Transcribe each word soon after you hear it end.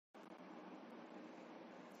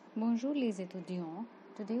Bonjour les étudiants.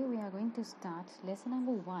 Today we are going to start lesson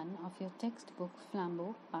number 1 of your textbook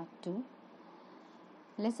Flambeau part 2.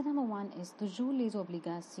 Lesson number 1 is toujours les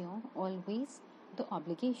obligations, always the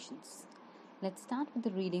obligations. Let's start with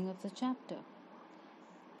the reading of the chapter.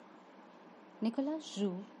 Nicolas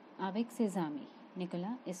joue avec ses amis.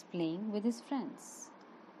 Nicolas is playing with his friends.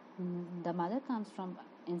 The mother comes from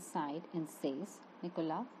inside and says,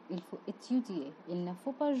 Nicolas, il faut étudier. Il ne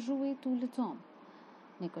faut pas jouer tout le temps.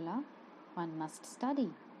 Nicolas, one must study.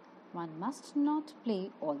 One must not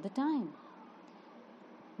play all the time.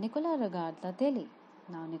 Nicolas regarde la télé.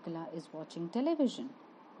 Now Nicolas is watching television.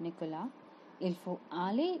 Nicolas, il faut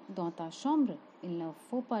aller dans ta chambre. Il ne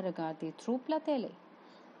faut pas regarder trop la télé.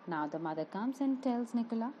 Now the mother comes and tells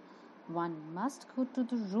Nicolas, one must go to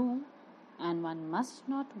the room and one must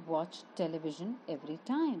not watch television every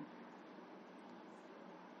time.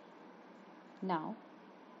 Now,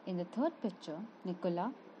 in the third picture,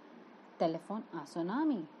 Nicolas téléphone à son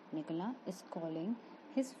ami. Nicolas is calling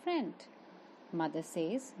his friend. Mother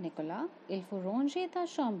says, Nicolas, il faut ranger ta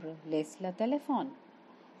chambre. Laisse le téléphone.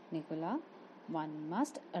 Nicolas, one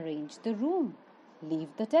must arrange the room. Leave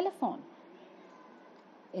the telephone.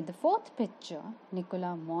 In the fourth picture,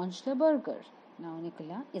 Nicolas mange le burger. Now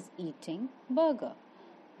Nicolas is eating burger.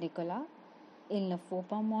 Nicolas, il ne faut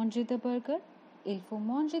pas manger the burger. Il faut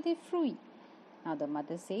manger des fruits. Now the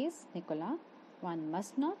mother says, Nicolas, one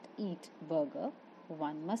must not eat burger,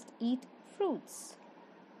 one must eat fruits.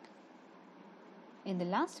 In the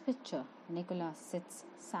last picture, Nicolas sits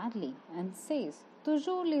sadly and says,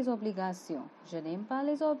 toujours les obligations. Je n'aime pas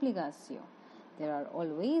les obligations. There are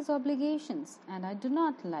always obligations and I do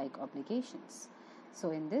not like obligations. So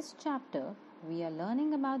in this chapter, we are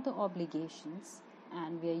learning about the obligations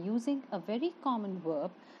and we are using a very common verb,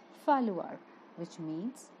 falloir, which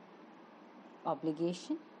means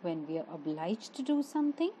obligation. When we are obliged to do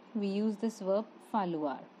something, we use this verb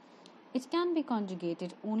falloir. It can be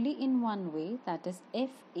conjugated only in one way, that is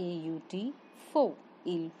F-A-U-T, faut,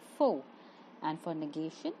 il faut. And for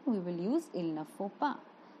negation, we will use il ne faut pas.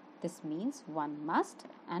 This means one must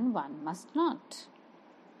and one must not.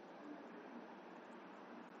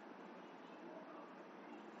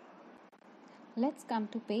 Let's come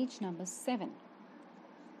to page number 7.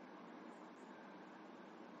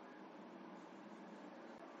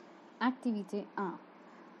 Activité 1.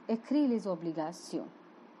 Écris les obligations.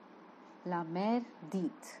 La mère dit,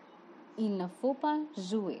 il ne faut pas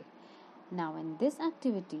jouer. Now in this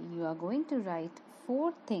activity, you are going to write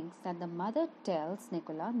 4 things that the mother tells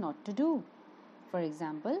Nicolas not to do. For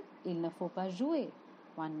example, il ne faut pas jouer.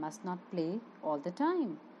 One must not play all the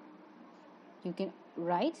time. You can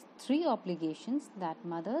write 3 obligations that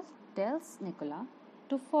mother tells Nicolas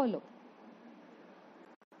to follow.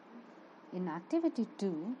 In activity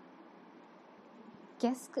 2,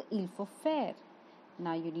 qu'est-ce qu'il faut faire?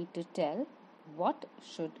 Now you need to tell what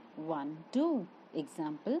should one do.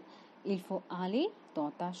 Example, il faut aller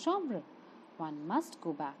dans ta chambre. One must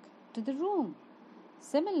go back to the room.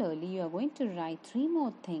 Similarly, you are going to write 3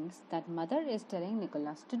 more things that mother is telling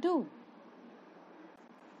Nicolas to do.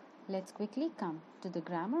 Let's quickly come to the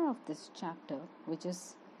grammar of this chapter, which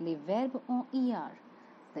is les verbes en ER,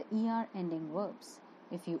 the ER ending verbs.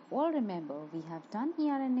 If you all remember, we have done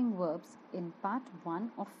ER ending verbs in part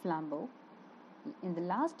 1 of Flambeau in the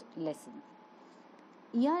last lesson.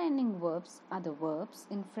 ER ending verbs are the verbs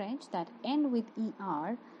in French that end with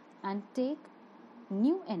ER and take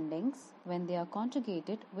new endings when they are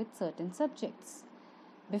conjugated with certain subjects.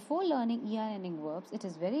 Before learning ER ending verbs, it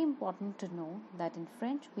is very important to know that in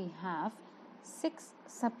French we have 6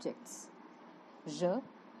 subjects. Je,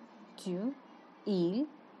 tu, il,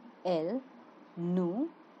 elle, nous,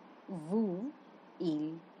 vous,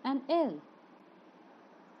 il, and elle.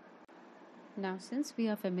 Now, since we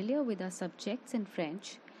are familiar with our subjects in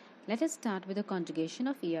French, let us start with the conjugation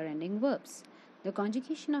of ER ending verbs. The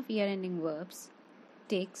conjugation of ER ending verbs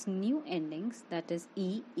takes new endings, that is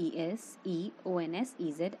E, ES, E, ONS,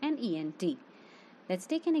 EZ, and ENT. Let's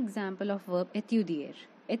take an example of verb étudier.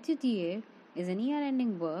 Étudier is an ER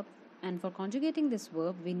ending verb, and for conjugating this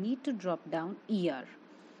verb, we need to drop down ER.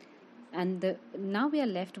 And now we are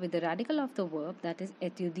left with the radical of the verb, that is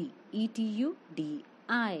étudier,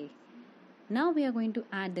 E-T-U-D-I. Now we are going to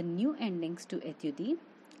add the new endings to étudier.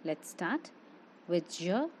 Let's start. With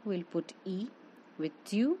je, we'll put E. With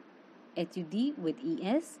tu, étudier with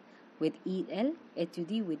ES. With il,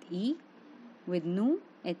 étudier with E. With nous,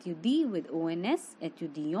 étudier with ONS,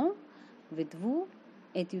 étudions. With vous,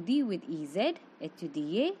 étudier with EZ,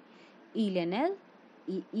 étudier. Il and elle,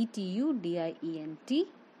 E-T-U-D-I-E-N-T,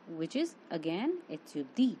 which is again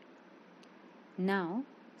étudier. Now,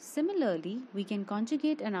 Similarly, we can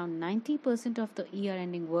conjugate around 90% of the er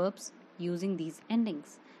ending verbs using these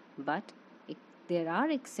endings, but there are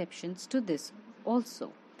exceptions to this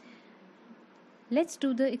also. Let's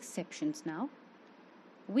do the exceptions now.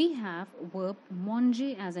 We have verb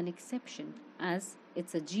manger as an exception, as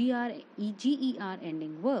it's a GER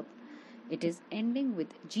ending verb. It is ending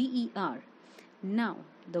with GER. Now,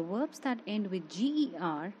 the verbs that end with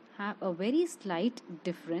GER have a very slight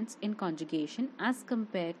difference in conjugation as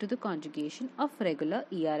compared to the conjugation of regular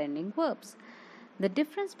ER ending verbs. The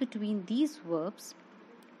difference between these verbs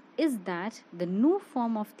is that the new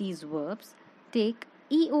form of these verbs take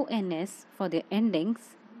EONS for their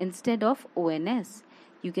endings instead of ONS.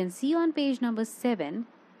 You can see on page number 7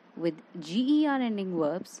 with GER ending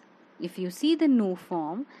verbs, if you see the new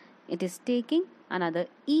form, it is taking another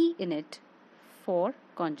E in it for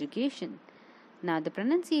conjugation. Now the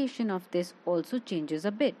pronunciation of this also changes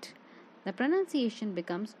a bit. The pronunciation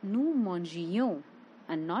becomes nous mangions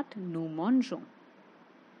and not nous mangeons.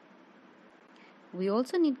 We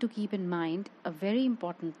also need to keep in mind a very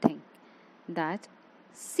important thing, that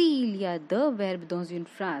s'il y a deux verbes dans une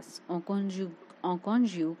phrase, on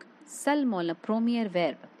conjugue seulement le premier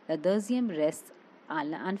verbe, le deuxième reste à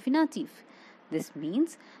l'infinitif. This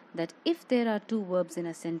means that if there are two verbs in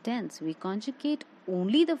a sentence, we conjugate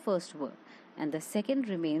only the first verb and the second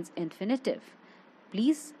remains infinitive.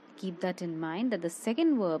 Please keep that in mind, that the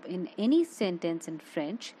second verb in any sentence in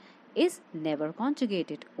French is never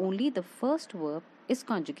conjugated. Only the first verb is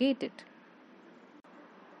conjugated.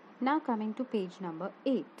 Now coming to page number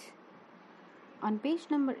 8. On page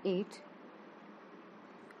number 8,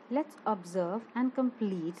 let's observe and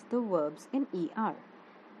complete the verbs in ER.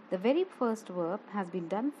 The very first verb has been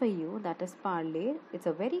done for you, that is parler. It's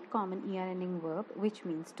a very common ER ending verb which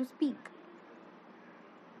means to speak.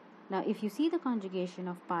 Now if you see the conjugation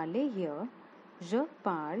of parler here, je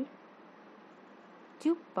parle,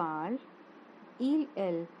 tu parles,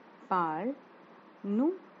 elle parle,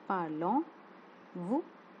 nous parlons, vous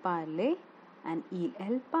parlez, and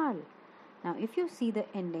elle parle. Now if you see the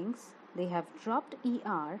endings, they have dropped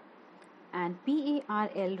ER and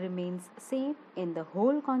PARL remains same in the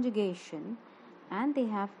whole conjugation, and they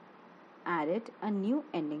have added a new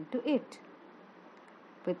ending to it.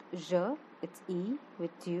 With je, it's E.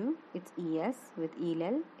 With tu, it's ES. With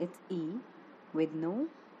elle, it's E. With nous,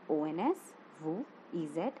 ONS. Vous,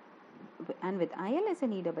 EZ. And with ILS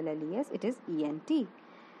and ELLES, it is ENT.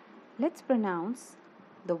 Let's pronounce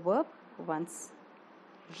the verb once.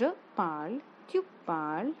 Je parle, tu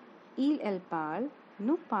parles, elle parle,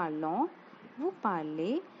 nous parlons, vous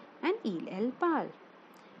parlez, and elle parle.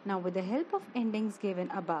 Now with the help of endings given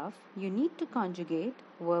above, you need to conjugate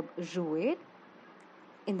verb jouer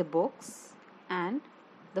in the books and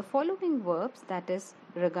the following verbs, that is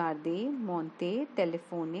regarder, monter,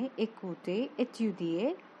 téléphoner, écouter,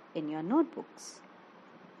 étudier, in your notebooks.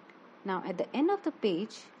 Now at the end of the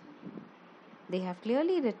page, they have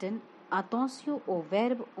clearly written attention au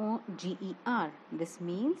verbe en GER. This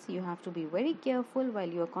means you have to be very careful while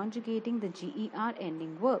you are conjugating the GER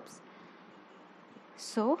ending verbs.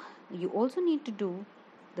 So you also need to do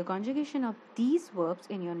the conjugation of these verbs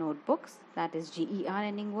in your notebooks, that is GER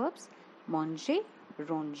ending verbs: manger,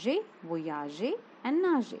 ranger, voyager, and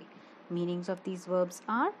nager. Meanings of these verbs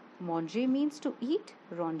are: manger means to eat,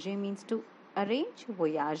 ranger means to arrange,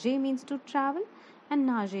 voyager means to travel, and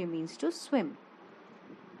nager means to swim.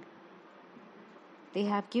 They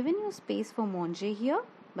have given you space for manger here,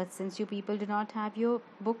 but since you people do not have your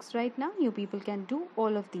books right now, you people can do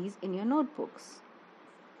all of these in your notebooks.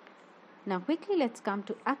 Now quickly let's come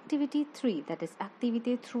to activity 3, that is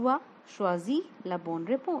activité 3, choisis la bonne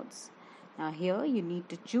réponse. Now here you need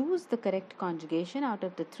to choose the correct conjugation out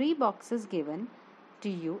of the 3 boxes given to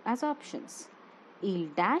you as options. Il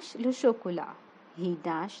dash le chocolat. He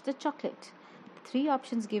dashed the chocolate. The 3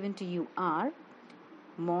 options given to you are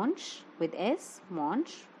mange with S,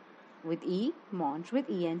 mange with E, mange with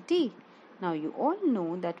ENT. Now you all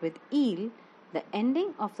know that with il, the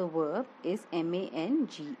ending of the verb is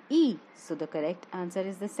MANGE. So the correct answer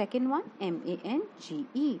is the second one,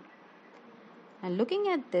 MANGE. And looking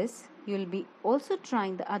at this, you will be also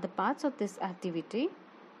trying the other parts of this activity,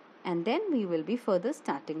 and then we will be further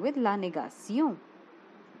starting with la négation.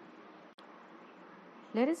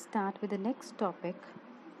 Let us start with the next topic,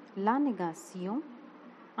 la négation,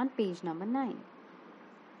 on page number 9.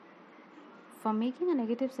 For making a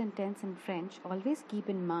negative sentence in French, always keep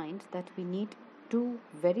in mind that we need 2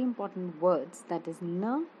 very important words, that is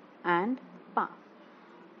ne and pas.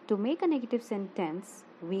 To make a negative sentence,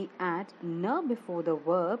 we add ne before the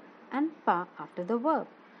verb and pas after the verb.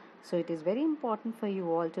 So it is very important for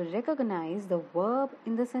you all to recognize the verb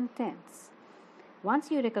in the sentence.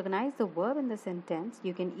 Once you recognize the verb in the sentence,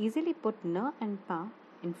 you can easily put ne and pas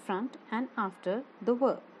in front and after the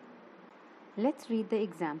verb. Let's read the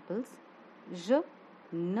examples. Je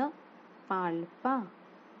ne parle pas.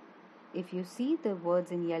 If you see the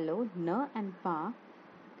words in yellow, ne and pas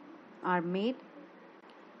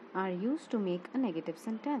are used to make a negative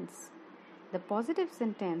sentence. The positive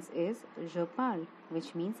sentence is je parle,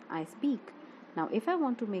 which means I speak. Now if I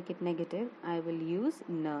want to make it negative, I will use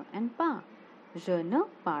ne and pas. Je ne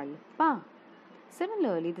parle pas.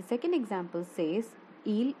 Similarly, the second example says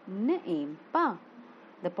il ne aime pas.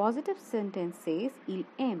 The positive sentence says il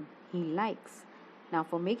aime, he likes. Now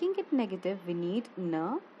for making it negative, we need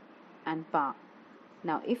ne and pas.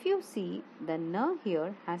 Now if you see, the ne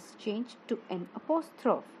here has changed to an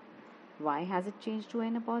apostrophe. Why has it changed to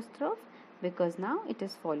an apostrophe? Because now it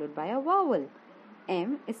is followed by a vowel.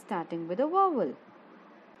 M is starting with a vowel.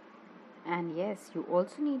 And yes, you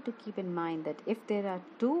also need to keep in mind that if there are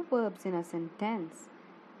two verbs in a sentence,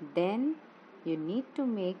 then you need to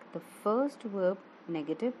make the first verb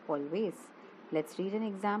negative always. Let's read an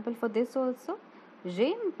example for this also.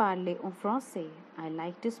 J'aime parler en français. I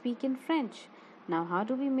like to speak in French. Now how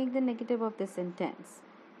do we make the negative of this sentence?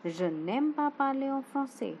 Je n'aime pas parler en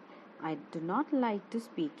français. I do not like to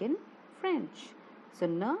speak in French. So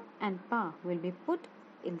ne and pas will be put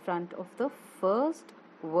in front of the first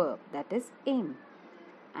verb, that is aim,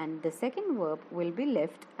 and the second verb will be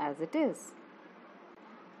left as it is.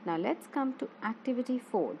 Now let's come to activity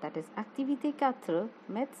 4, that is activité 4,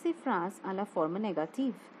 mettre ces phrases à la forme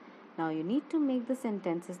négative. Now you need to make the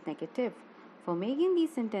sentences negative. For making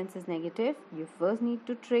these sentences negative, you first need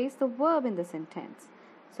to trace the verb in the sentence.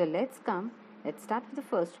 So let's start with the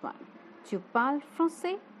first one. Tu parles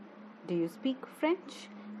français? Do you speak French?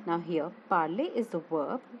 Now here, parler is the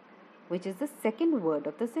verb, which is the second word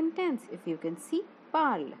of the sentence. If you can see,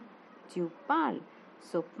 parle. Tu parles.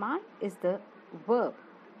 So parle is the verb.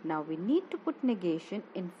 Now we need to put negation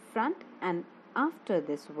in front and after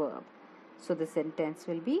this verb. So the sentence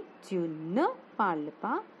will be tu ne parles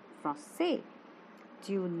pas français.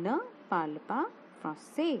 Tu ne parles pas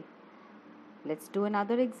français. Let's do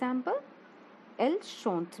another example. Elle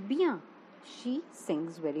chante bien. She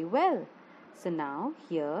sings very well. So now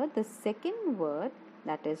here the second word,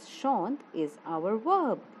 that is chante, is our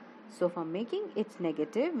verb. So for making it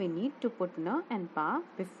negative, we need to put ne and pas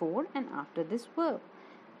before and after this verb.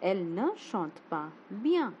 Elle ne chante pas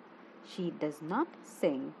bien. She does not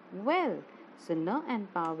sing well. So ne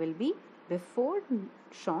and pas will be before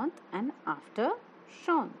chante and after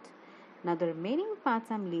chante. Now the remaining parts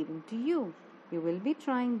I am leaving to you. You will be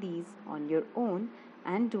trying these on your own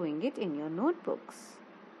and doing it in your notebooks.